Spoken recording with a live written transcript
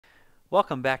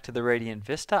Welcome back to the Radiant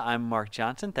Vista. I'm Mark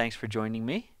Johnson. Thanks for joining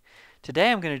me. Today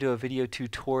I'm going to do a video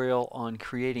tutorial on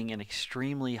creating an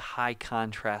extremely high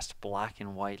contrast black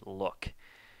and white look.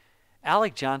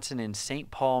 Alec Johnson in St.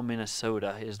 Paul,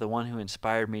 Minnesota is the one who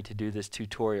inspired me to do this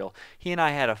tutorial. He and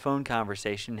I had a phone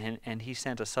conversation and he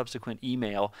sent a subsequent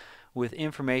email with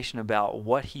information about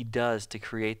what he does to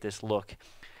create this look.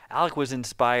 Alec was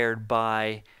inspired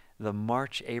by the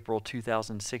March-April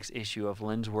 2006 issue of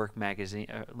Lenswork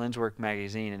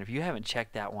magazine, and if you haven't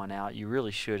checked that one out, you really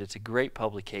should. It's a great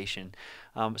publication.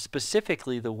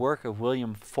 Specifically, the work of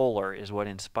William Fuller is what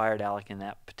inspired Alec in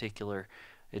that particular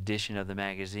edition of the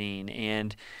magazine.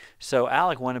 And so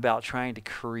Alec went about trying to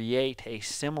create a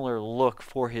similar look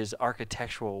for his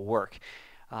architectural work.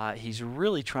 He's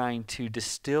really trying to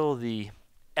distill the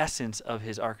essence of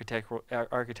his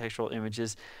architectural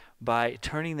images by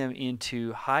turning them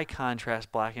into high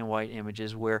contrast black and white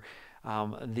images where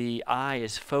the eye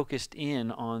is focused in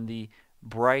on the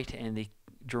bright and the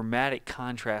dramatic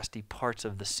contrasty parts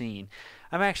of the scene.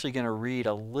 I'm actually going to read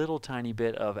a little tiny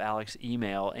bit of Alec's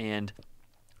email, and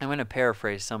I'm going to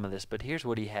paraphrase some of this, but here's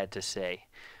what he had to say.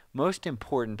 Most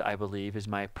important, I believe, is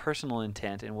my personal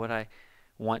intent and what I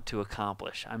want to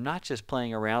accomplish. I'm not just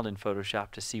playing around in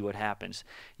Photoshop to see what happens.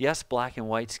 Yes, black and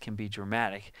whites can be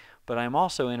dramatic, but I'm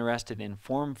also interested in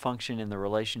form, function, and the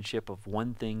relationship of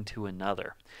one thing to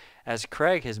another. As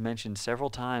Craig has mentioned several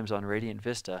times on Radiant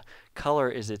Vista, color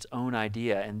is its own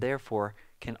idea and therefore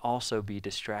can also be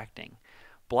distracting.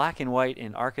 Black and white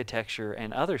in architecture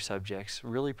and other subjects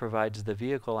really provides the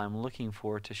vehicle I'm looking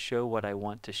for to show what I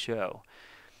want to show.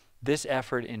 This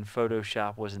effort in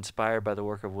Photoshop was inspired by the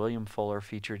work of William Fuller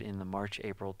featured in the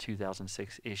March-April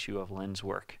 2006 issue of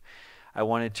Lenswork. I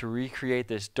wanted to recreate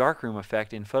this darkroom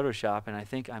effect in Photoshop, and I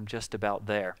think I'm just about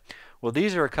there. Well,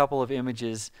 these are a couple of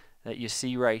images that you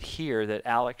see right here that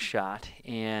Alec shot,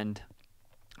 and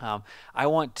I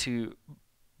want to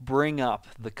bring up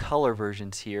the color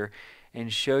versions here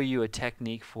and show you a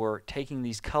technique for taking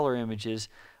these color images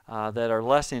that are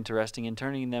less interesting and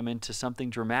turning them into something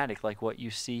dramatic like what you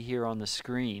see here on the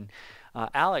screen.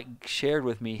 Alec shared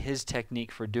with me his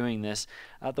technique for doing this.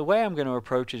 The way I'm going to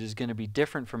approach it is going to be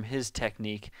different from his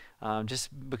technique,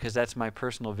 just because that's my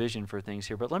personal vision for things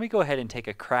here. But let me go ahead and take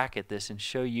a crack at this and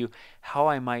show you how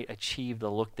I might achieve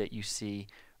the look that you see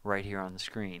right here on the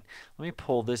screen. Let me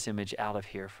pull this image out of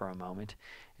here for a moment,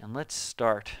 and let's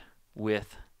start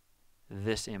with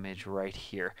this image right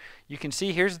here. You can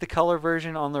see here's the color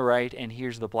version on the right, and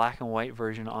here's the black and white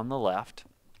version on the left.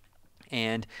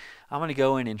 And I'm going to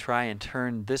go in and try and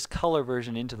turn this color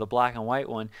version into the black and white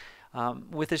one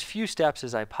with as few steps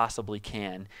as I possibly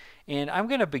can. And I'm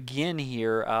going to begin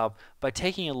here by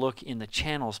taking a look in the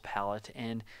channels palette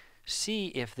and see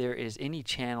if there is any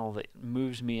channel that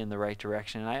moves me in the right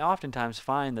direction. And I oftentimes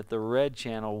find that the red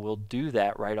channel will do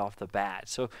that right off the bat.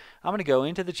 So I'm going to go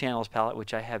into the channels palette,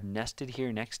 which I have nested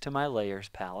here next to my layers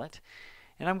palette,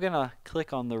 and I'm going to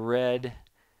click on the red,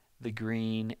 the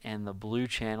green, and the blue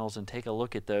channels and take a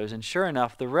look at those. And sure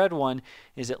enough, the red one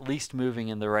is at least moving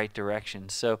in the right direction.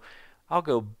 So I'll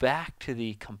go back to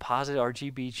the composite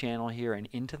RGB channel here and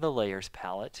into the layers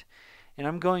palette, and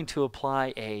I'm going to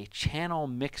apply a channel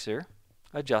mixer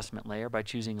adjustment layer by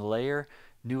choosing layer,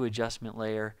 new adjustment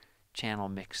layer, channel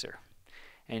mixer.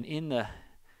 And in the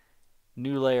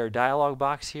new layer dialog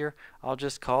box here, I'll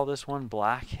just call this one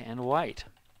black and white,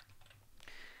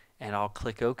 and I'll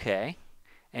click OK.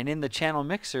 And in the channel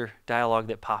mixer dialog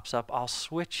that pops up, I'll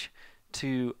switch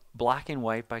to black and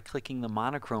white by clicking the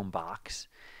monochrome box.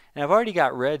 And I've already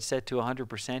got red set to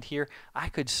 100% here. I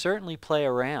could certainly play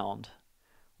around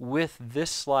with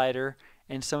this slider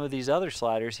and some of these other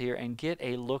sliders here and get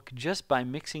a look just by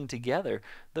mixing together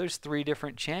those three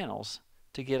different channels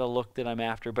to get a look that I'm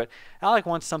after. But Alec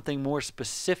wants something more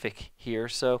specific here,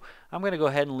 so I'm going to go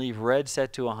ahead and leave red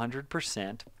set to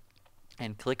 100%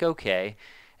 and click OK.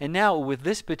 And now with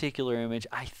this particular image,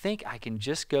 I think I can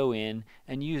just go in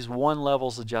and use one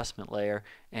levels adjustment layer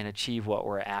and achieve what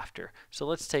we're after. So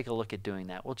let's take a look at doing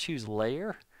that. We'll choose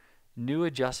layer, new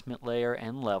adjustment layer,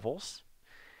 and levels.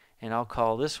 And I'll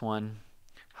call this one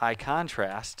high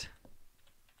contrast,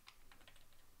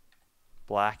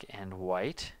 black and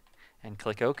white, and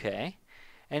click OK.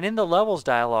 And in the levels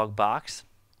dialog box,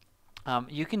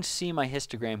 you can see my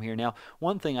histogram here. Now,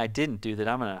 one thing I didn't do that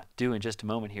I'm going to do in just a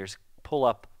moment here is pull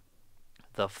up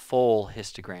the full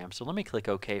histogram. So let me click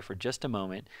OK for just a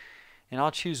moment, and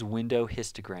I'll choose Window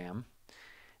Histogram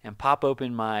and pop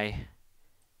open my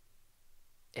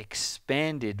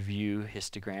expanded view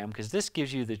histogram, because this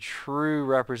gives you the true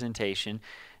representation.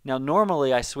 Now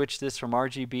normally I switch this from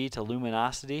RGB to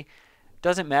luminosity.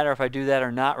 Doesn't matter if I do that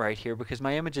or not right here, because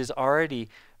my image is already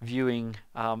viewing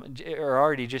or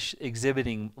already just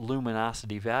exhibiting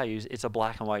luminosity values. It's a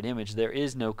black and white image. There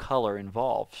is no color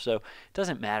involved, so it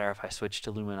doesn't matter if I switch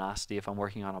to luminosity if I'm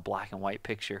working on a black and white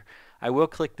picture. I will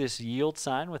click this yield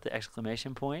sign with the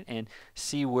exclamation point and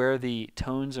see where the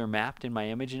tones are mapped in my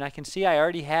image, and I can see I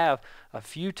already have a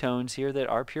few tones here that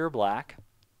are pure black.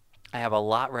 I have a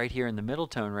lot right here in the middle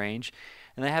tone range,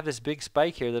 and I have this big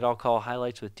spike here that I'll call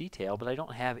highlights with detail, but I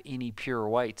don't have any pure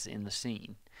whites in the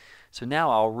scene. So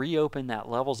now I'll reopen that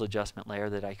levels adjustment layer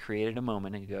that I created a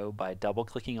moment ago by double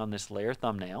clicking on this layer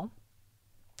thumbnail,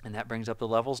 and that brings up the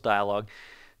levels dialog.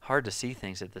 Hard to see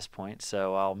things at this point,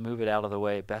 so I'll move it out of the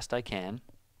way best I can.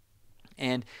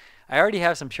 And I already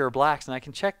have some pure blacks, and I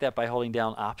can check that by holding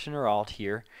down Option or Alt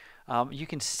here. You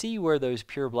can see where those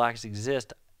pure blacks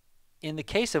exist. In the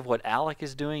case of what Alec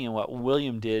is doing and what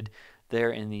William did there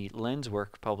in the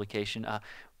Lenswork publication,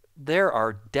 there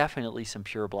are definitely some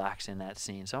pure blacks in that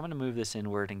scene. So I'm going to move this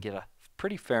inward and get a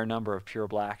pretty fair number of pure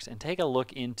blacks and take a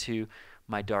look into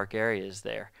my dark areas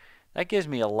there. That gives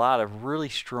me a lot of really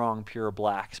strong pure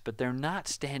blacks, but they're not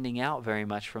standing out very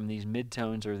much from these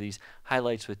midtones or these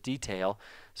highlights with detail.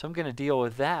 So I'm going to deal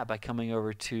with that by coming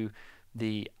over to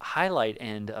the highlight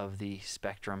end of the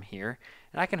spectrum here,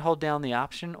 and I can hold down the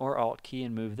Option or Alt key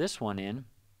and move this one in,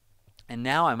 and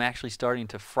now I'm actually starting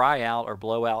to fry out or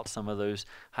blow out some of those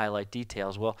highlight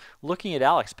details. Well, looking at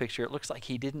Alec's picture, it looks like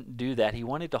he didn't do that. He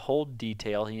wanted to hold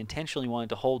detail. He intentionally wanted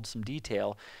to hold some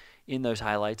detail in those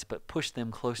highlights but push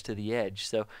them close to the edge.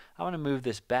 So I want to move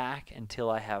this back until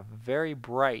I have very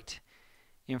bright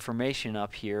information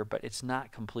up here, but it's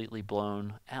not completely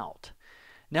blown out.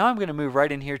 Now I'm going to move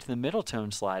right in here to the middle tone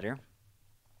slider,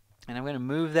 and I'm going to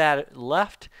move that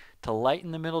left to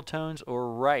lighten the middle tones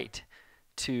or right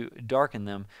to darken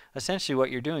them. Essentially what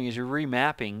you're doing is you're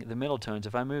remapping the middle tones.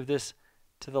 If I move this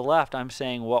to the left, I'm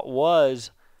saying what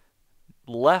was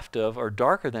left of or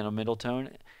darker than a middle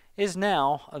tone is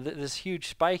now this huge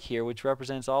spike here, which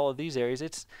represents all of these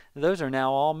areas. Those are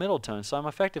now all middle tones. So I'm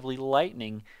effectively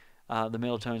lightening the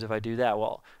middle tones if I do that.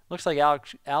 Well, looks like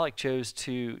Alec chose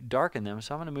to darken them,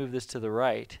 so I'm going to move this to the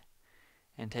right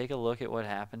and take a look at what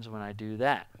happens when I do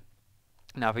that.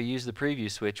 Now if I use the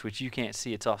preview switch, which you can't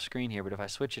see, it's off screen here, but if I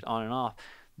switch it on and off,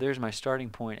 there's my starting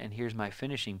point and here's my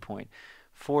finishing point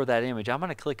for that image. I'm going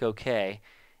to click OK,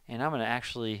 and I'm going to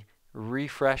actually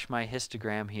refresh my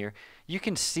histogram here. You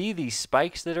can see these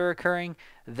spikes that are occurring.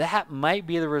 That might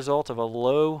be the result of a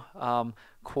low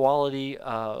quality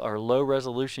or low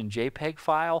resolution JPEG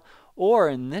file, or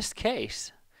in this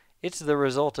case it's the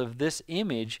result of this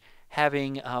image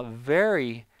having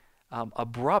very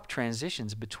abrupt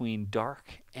transitions between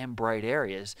dark and bright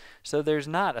areas. So there's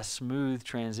not a smooth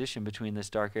transition between this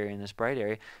dark area and this bright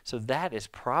area. So that is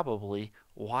probably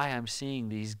why I'm seeing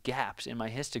these gaps in my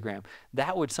histogram.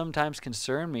 That would sometimes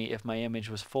concern me if my image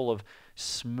was full of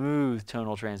smooth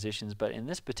tonal transitions, but in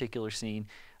this particular scene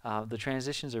the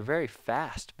transitions are very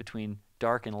fast between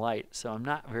dark and light, so I'm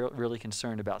not really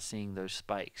concerned about seeing those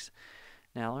spikes.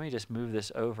 Now let me just move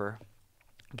this over,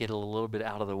 get a little bit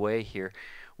out of the way here.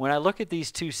 When I look at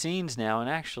these two scenes now, and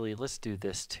actually let's do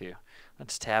this too.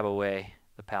 Let's tab away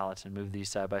the palettes and move these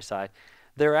side by side.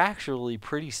 They're actually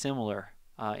pretty similar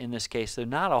in this case, so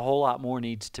not a whole lot more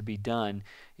needs to be done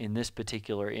in this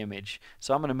particular image.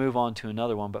 So I'm going to move on to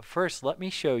another one, but first let me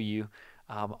show you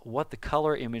what the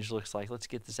color image looks like. Let's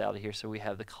get this out of here so we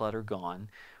have the clutter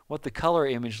gone. What the color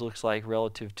image looks like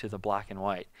relative to the black and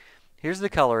white. Here's the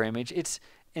color image. It's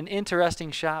an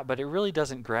interesting shot, but it really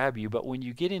doesn't grab you. But when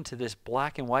you get into this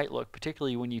black and white look,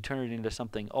 particularly when you turn it into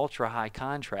something ultra high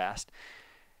contrast,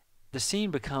 the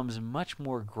scene becomes much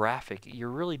more graphic. You're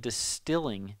really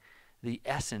distilling the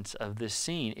essence of this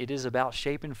scene. It is about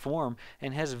shape and form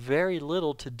and has very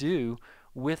little to do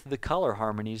with the color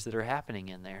harmonies that are happening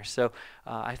in there. So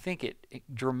I think it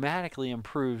dramatically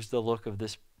improves the look of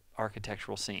this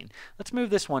architectural scene. Let's move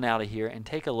this one out of here and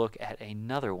take a look at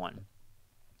another one.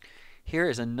 Here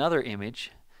is another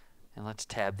image, and let's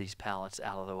tab these palettes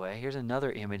out of the way. Here's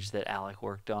another image that Alec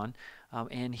worked on,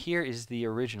 and here is the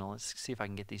original. Let's see if I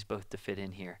can get these both to fit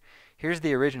in here. Here's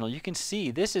the original. You can see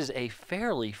this is a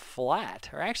fairly flat,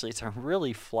 or actually it's a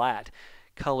really flat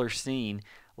color scene,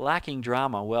 lacking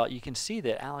drama. Well, you can see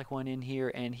that Alec went in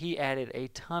here and he added a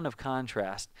ton of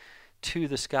contrast to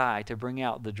the sky to bring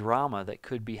out the drama that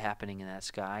could be happening in that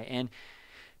sky, and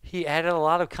he added a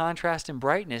lot of contrast and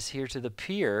brightness here to the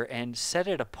pier and set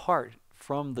it apart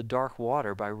from the dark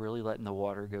water by really letting the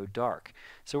water go dark.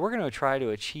 So we're going to try to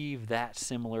achieve that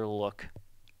similar look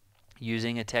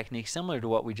using a technique similar to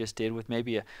what we just did with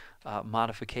maybe a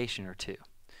modification or two.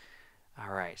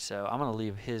 Alright, so I'm going to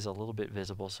leave his a little bit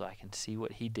visible so I can see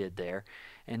what he did there.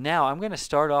 And now I'm going to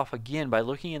start off again by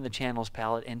looking in the channels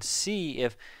palette and see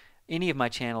if any of my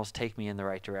channels take me in the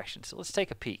right direction. So let's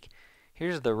take a peek.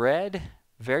 Here's the red,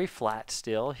 very flat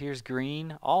still. Here's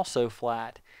green, also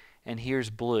flat. And here's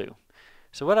blue.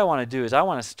 So what I want to do is I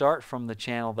want to start from the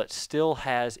channel that still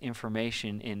has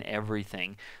information in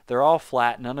everything. They're all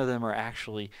flat. None of them are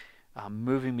actually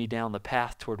moving me down the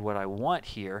path toward what I want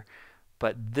here.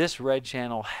 But this red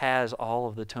channel has all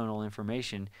of the tonal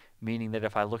information, meaning that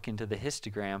if I look into the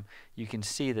histogram, you can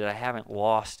see that I haven't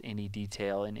lost any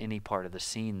detail in any part of the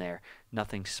scene there.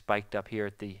 Nothing spiked up here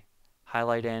at the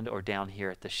highlight end or down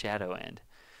here at the shadow end.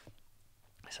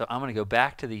 So I'm going to go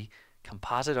back to the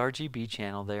composite RGB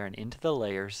channel there and into the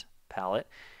layers palette.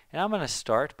 And I'm going to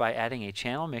start by adding a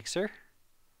channel mixer.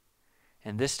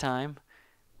 And this time,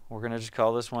 we're going to just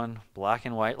call this one black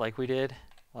and white like we did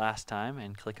last time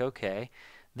and click OK.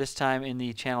 This time in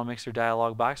the channel mixer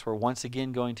dialog box, we're once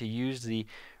again going to use the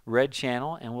red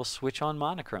channel and we'll switch on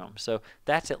monochrome. So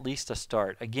that's at least a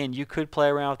start. Again, you could play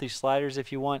around with these sliders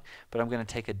if you want, but I'm going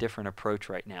to take a different approach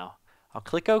right now. I'll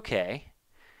click OK.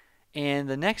 And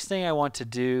the next thing I want to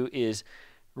do is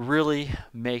really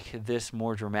make this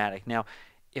more dramatic. Now,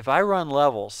 if I run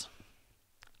levels,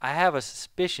 I have a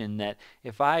suspicion that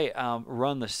if I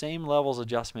run the same levels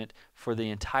adjustment for the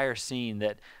entire scene,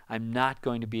 that I'm not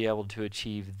going to be able to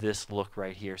achieve this look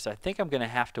right here. So I think I'm going to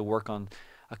have to work on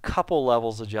a couple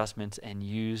levels adjustments and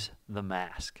use the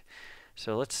mask.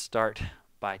 So let's start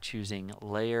by choosing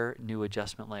Layer, New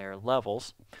Adjustment Layer,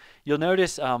 Levels. You'll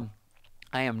notice I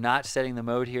am not setting the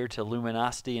mode here to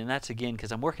luminosity, and that's again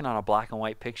because I'm working on a black and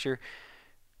white picture.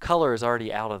 Color is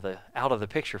already out of the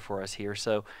picture for us here,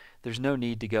 so there's no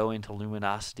need to go into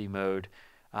luminosity mode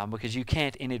because you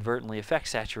can't inadvertently affect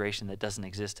saturation that doesn't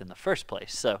exist in the first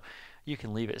place. So you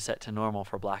can leave it set to normal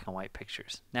for black and white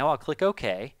pictures. Now I'll click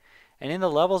OK, and in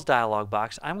the levels dialog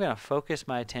box, I'm going to focus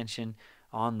my attention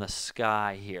on the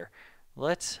sky here.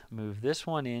 Let's move this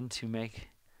one in to make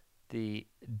the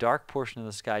dark portion of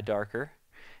the sky darker.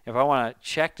 If I want to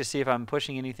check to see if I'm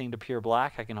pushing anything to pure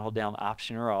black, I can hold down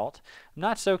Option or Alt. I'm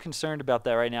not so concerned about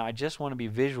that right now. I just want to be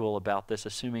visual about this,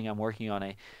 assuming I'm working on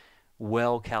a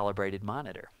well-calibrated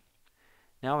monitor.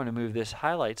 Now I'm going to move this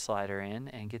highlight slider in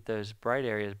and get those bright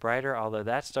areas brighter, although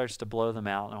that starts to blow them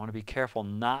out. I want to be careful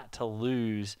not to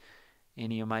lose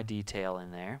any of my detail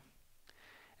in there.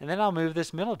 And then I'll move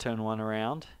this middle tone one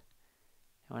around.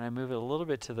 And when I move it a little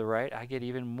bit to the right, I get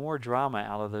even more drama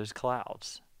out of those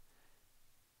clouds.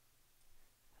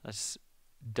 Let's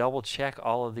double check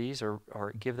all of these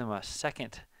or give them a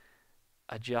second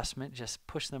adjustment. Just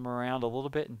push them around a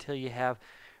little bit until you have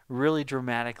really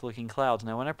dramatic looking clouds.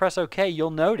 Now when I press OK,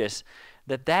 you'll notice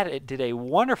that it did a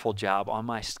wonderful job on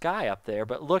my sky up there,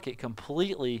 but look, it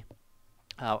completely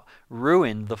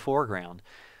ruined the foreground.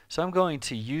 So I'm going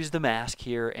to use the mask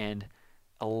here and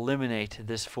eliminate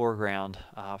this foreground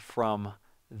from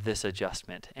this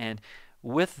adjustment. And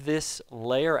with this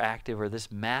layer active or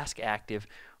this mask active,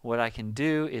 what I can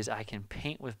do is I can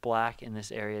paint with black in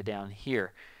this area down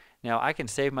here. Now I can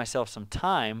save myself some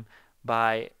time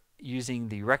by using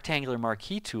the rectangular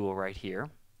marquee tool right here.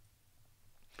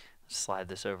 Slide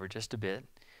this over just a bit.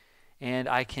 And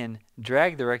I can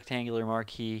drag the rectangular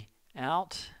marquee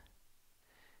out.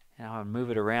 And I'll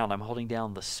move it around. I'm holding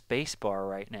down the space bar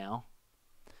right now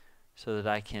so that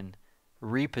I can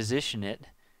reposition it.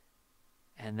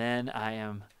 And then I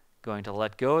am going to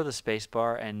let go of the space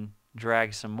bar and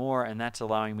drag some more, and that's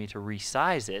allowing me to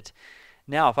resize it.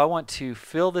 Now if I want to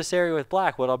fill this area with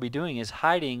black, what I'll be doing is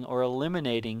hiding or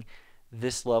eliminating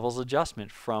this levels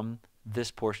adjustment from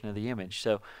this portion of the image.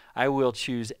 So I will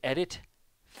choose Edit,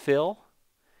 Fill,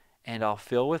 and I'll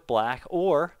fill with black,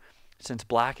 or since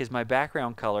black is my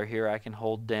background color here, I can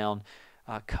hold down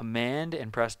Command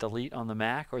and press Delete on the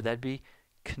Mac, or that'd be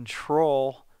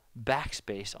Control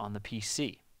Backspace on the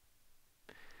PC.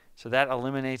 So that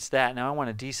eliminates that. Now I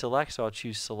want to deselect, so I'll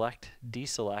choose Select,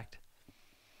 Deselect.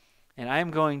 And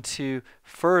I'm going to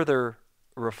further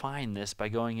refine this by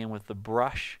going in with the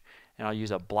brush, and I'll use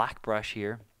a black brush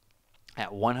here at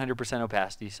 100%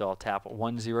 opacity, so I'll tap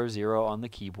 100 on the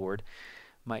keyboard.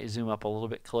 Might zoom up a little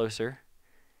bit closer.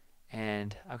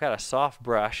 And I've got a soft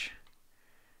brush,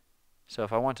 so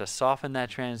if I want to soften that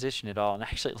transition at all, and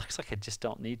actually it looks like I just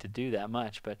don't need to do that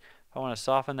much, but if I want to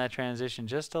soften that transition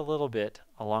just a little bit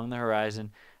along the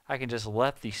horizon, I can just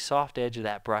let the soft edge of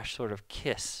that brush sort of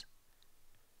kiss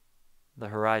the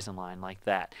horizon line like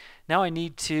that. Now I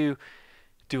need to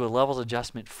do a levels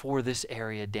adjustment for this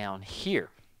area down here.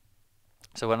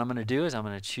 So what I'm going to do is I'm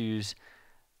going to choose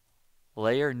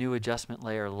Layer, New Adjustment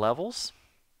Layer, Levels.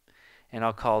 And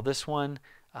I'll call this one,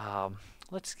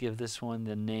 let's give this one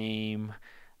the name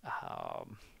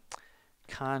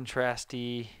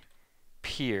Contrasty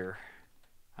Pier.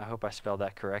 I hope I spelled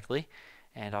that correctly.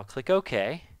 And I'll click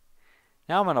OK.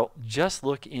 Now I'm going to just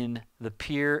look in the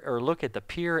pier, or look at the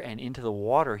pier and into the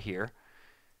water here.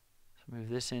 So move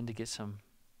this in to get some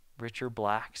richer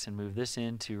blacks, and move this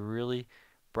in to really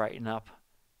brighten up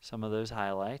some of those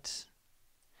highlights.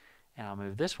 And I'll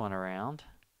move this one around.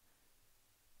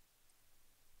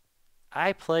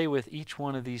 I play with each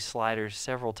one of these sliders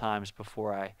several times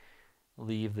before I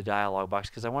leave the dialog box,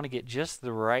 because I want to get just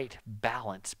the right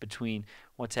balance between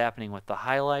what's happening with the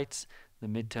highlights, the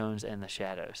midtones, and the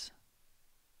shadows.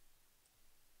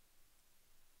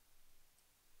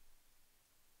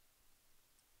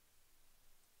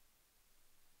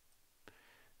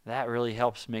 That really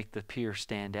helps make the pier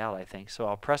stand out, I think. So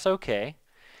I'll press OK.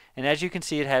 And as you can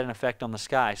see, it had an effect on the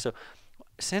sky. So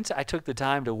since I took the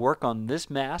time to work on this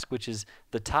mask, which is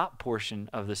the top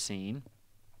portion of the scene,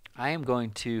 I am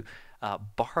going to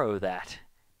borrow that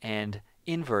and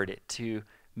invert it to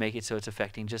make it so it's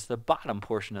affecting just the bottom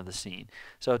portion of the scene.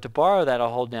 So to borrow that,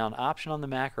 I'll hold down Option on the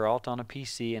Mac or Alt on a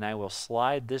PC, and I will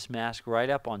slide this mask right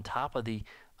up on top of the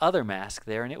other mask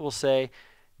there, and it will say,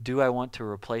 do I want to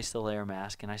replace the layer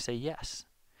mask? And I say yes.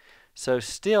 So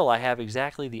still I have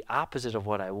exactly the opposite of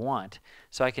what I want.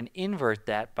 So I can invert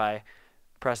that by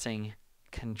pressing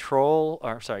Command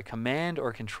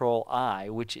or Control I,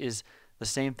 which is the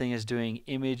same thing as doing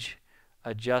Image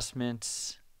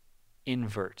Adjustments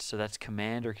Invert. So that's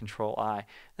Command or Control I.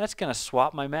 That's going to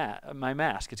swap my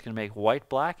mask. It's going to make white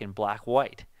black and black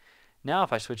white. Now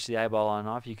if I switch the eyeball on and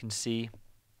off, you can see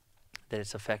that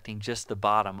it's affecting just the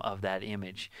bottom of that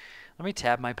image. Let me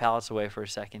tab my palettes away for a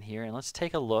second here, and let's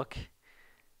take a look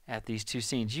at these two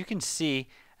scenes. You can see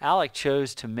Alec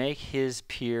chose to make his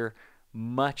pier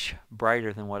much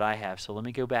brighter than what I have. So let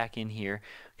me go back in here,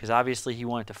 because obviously he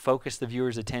wanted to focus the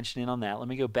viewer's attention in on that. Let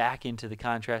me go back into the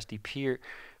contrasty pier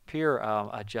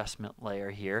adjustment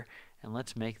layer here, and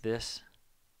let's make this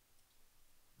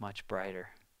much brighter.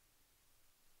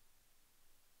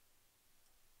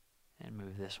 And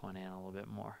move this one in a little bit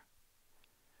more.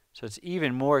 So it's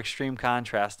even more extreme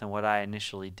contrast than what I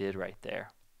initially did right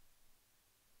there.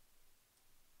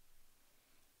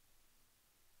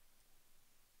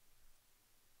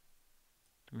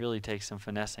 It really takes some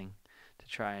finessing to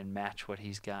try and match what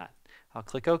he's got. I'll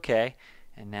click OK,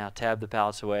 and now tab the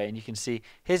palettes away, and you can see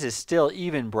his is still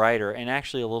even brighter and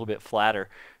actually a little bit flatter.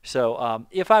 So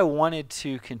if I wanted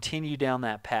to continue down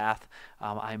that path,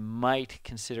 I might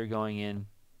consider going in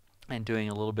and doing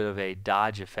a little bit of a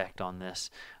dodge effect on this.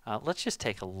 Let's just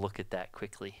take a look at that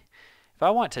quickly. If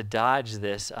I want to dodge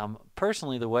this,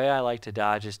 personally the way I like to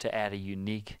dodge is to add a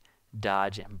unique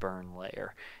dodge and burn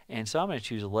layer. And so I'm going to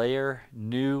choose Layer,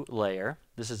 New Layer.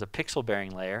 This is a pixel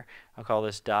bearing layer. I'll call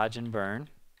this Dodge and Burn.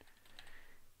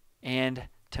 And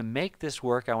to make this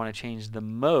work, I want to change the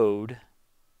mode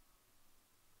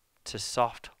to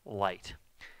Soft Light.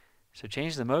 So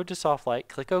change the mode to Soft Light,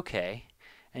 click OK.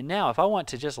 And now if I want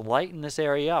to just lighten this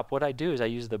area up, what I do is I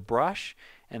use the brush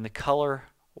and the color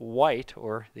white,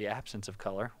 or the absence of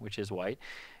color, which is white.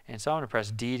 And so I'm going to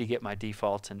press D to get my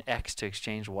defaults and X to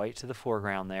exchange white to the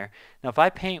foreground there. Now if I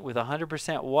paint with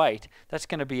 100% white, that's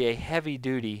going to be a heavy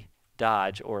duty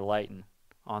dodge or lighten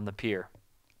on the pier.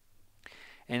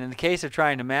 And in the case of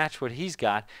trying to match what he's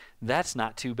got, that's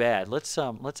not too bad. Let's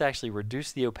actually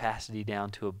reduce the opacity down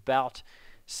to about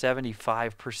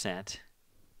 75%.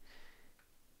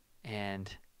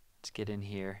 And let's get in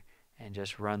here and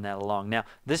just run that along. Now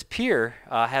this pier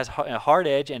has a hard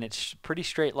edge and it's pretty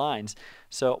straight lines.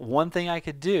 So one thing I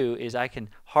could do is I can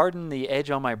harden the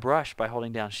edge on my brush by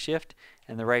holding down Shift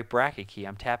and the right bracket key.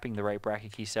 I'm tapping the right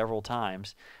bracket key several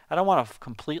times. I don't want a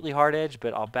completely hard edge,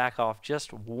 but I'll back off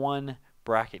just one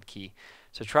bracket key.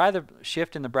 So try the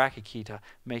Shift and the bracket key to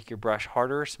make your brush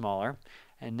harder or smaller.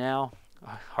 And now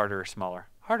harder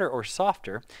or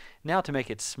softer. Now to make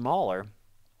it smaller,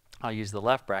 I'll use the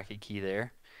left bracket key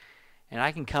there, and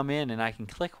I can come in and I can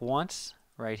click once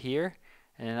right here,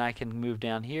 and then I can move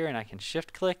down here and I can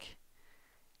shift click,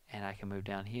 and I can move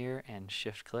down here and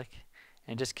shift click,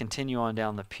 and just continue on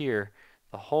down the pier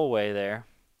the whole way there,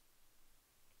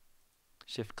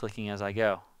 shift clicking as I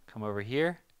go. Come over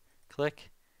here,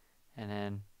 click, and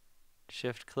then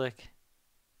shift click.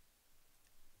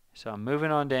 So I'm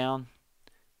moving on down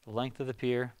the length of the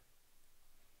pier.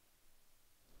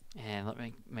 And let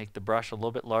me make the brush a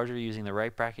little bit larger using the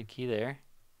right bracket key there.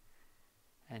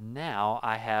 And now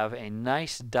I have a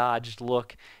nice dodged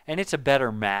look, and it's a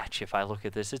better match. If I look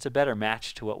at this, it's a better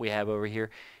match to what we have over here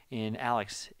in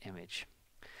Alec's image.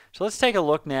 So let's take a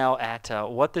look now at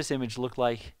what this image looked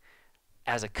like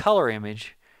as a color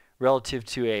image relative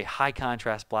to a high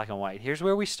contrast black and white. Here's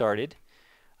where we started.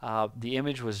 The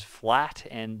image was flat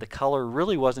and the color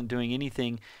really wasn't doing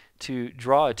anything to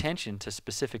draw attention to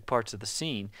specific parts of the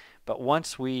scene. But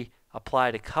once we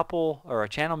applied a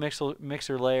channel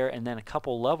mixer layer and then a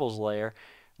couple levels layer,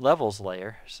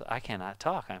 so I cannot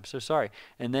talk, I'm so sorry,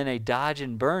 and then a dodge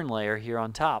and burn layer here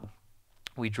on top,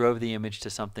 we drove the image to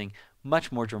something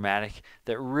much more dramatic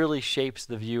that really shapes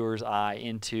the viewer's eye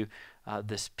into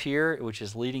this pier, which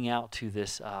is leading out to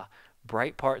this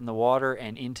bright part in the water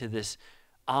and into this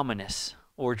ominous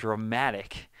or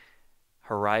dramatic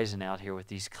horizon out here with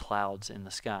these clouds in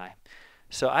the sky.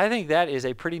 So I think that is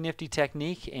a pretty nifty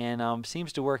technique and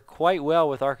seems to work quite well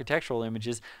with architectural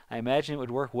images. I imagine it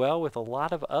would work well with a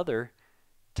lot of other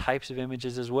types of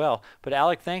images as well. But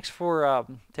Alec, thanks for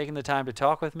taking the time to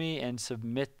talk with me and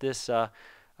submit this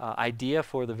idea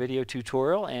for the video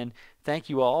tutorial, and thank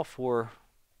you all for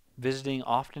visiting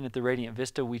often at the Radiant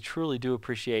Vista. We truly do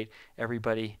appreciate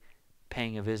everybody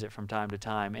paying a visit from time to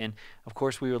time, and of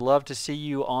course we would love to see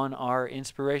you on our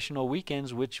inspirational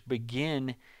weekends, which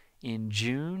begin in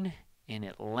June in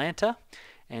Atlanta,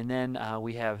 and then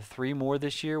we have 3 more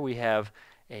this year. We have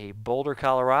a Boulder,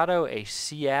 Colorado, a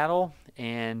Seattle,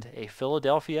 and a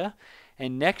Philadelphia,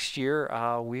 and next year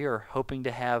we are hoping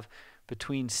to have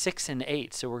between 6 and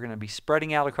 8, so we're going to be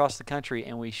spreading out across the country,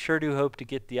 and we sure do hope to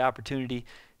get the opportunity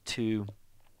to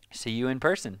see you in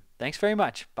person. Thanks very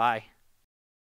much. Bye.